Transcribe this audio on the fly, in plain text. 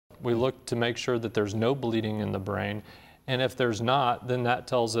We look to make sure that there's no bleeding in the brain. And if there's not, then that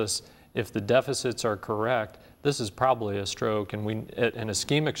tells us if the deficits are correct, this is probably a stroke, and an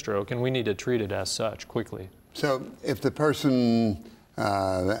ischemic stroke, and we need to treat it as such quickly. So if the person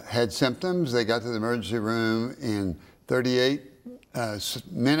had symptoms, they got to the emergency room in 38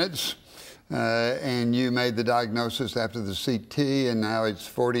 minutes, and you made the diagnosis after the CT, and now it's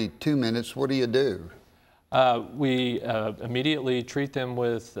 42 minutes, what do you do? We immediately treat them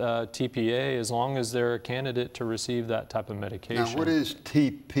with TPA as long as they're a candidate to receive that type of medication. Now, what is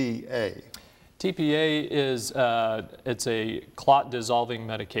TPA? TPA is it's a clot-dissolving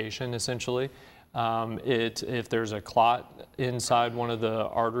medication, essentially. If there's a clot inside one of the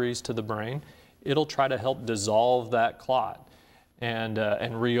arteries to the brain, it'll try to help dissolve that clot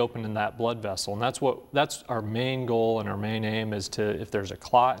and reopen in that blood vessel. And that's our main goal and our main aim is to, if there's a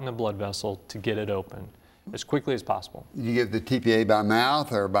clot in the blood vessel, to get it open as quickly as possible. You give the TPA by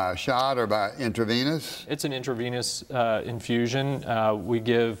mouth or by a shot or by intravenous? It's an intravenous infusion. We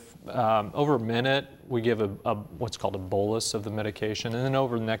give, over a minute, we give what's called a bolus of the medication, and then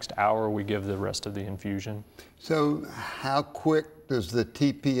over the next hour, we give the rest of the infusion. So how quick does the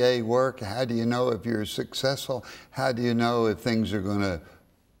TPA work? How do you know if you're successful? How do you know if things are going to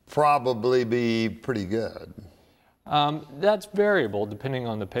probably be pretty good? That's variable depending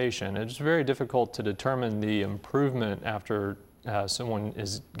on the patient. It's very difficult to determine the improvement after someone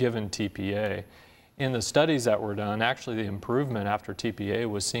is given TPA. In the studies that were done, actually the improvement after TPA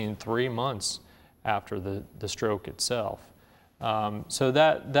was seen 3 months after the stroke itself. So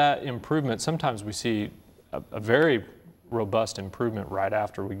that improvement, sometimes we see a very robust improvement right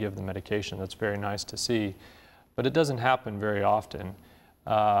after we give the medication. That's very nice to see, but it doesn't happen very often.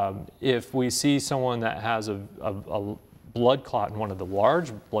 If we see someone that has a blood clot in one of the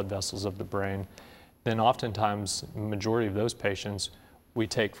large blood vessels of the brain, then oftentimes, the majority of those patients, we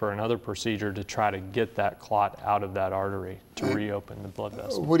take for another procedure to try to get that clot out of that artery to reopen the blood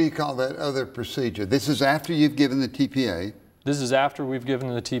vessel. What do you call that other procedure? This is after you've given the TPA. This is after we've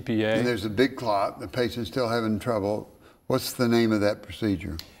given the TPA. And there's a big clot, the patient's still having trouble. What's the name of that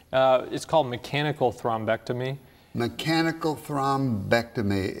procedure? It's called mechanical thrombectomy. Mechanical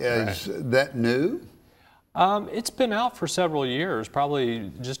thrombectomy. Is that new? It's been out for several years, probably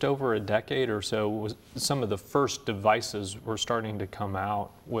just over a decade or so. Some of the first devices were starting to come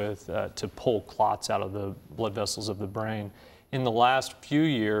out with to pull clots out of the blood vessels of the brain. In the last few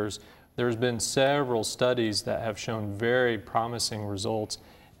years, there's been several studies that have shown very promising results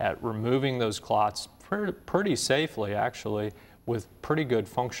at removing those clots pretty safely, actually, with pretty good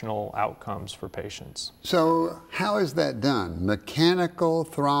functional outcomes for patients. So how is that done? Mechanical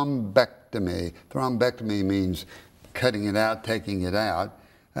thrombectomy. Thrombectomy means cutting it out, taking it out.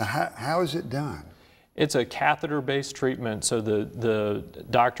 How is it done? It's a catheter-based treatment. So the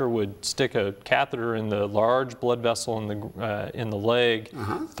doctor would stick a catheter in the large blood vessel in the leg,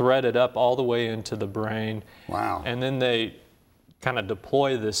 thread it up all the way into the brain. Wow. And then they kind of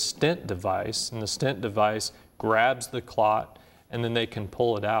deploy this stent device, and the stent device grabs the clot, and then they can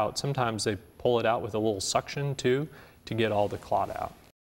pull it out. Sometimes they pull it out with a little suction too to get all the clot out.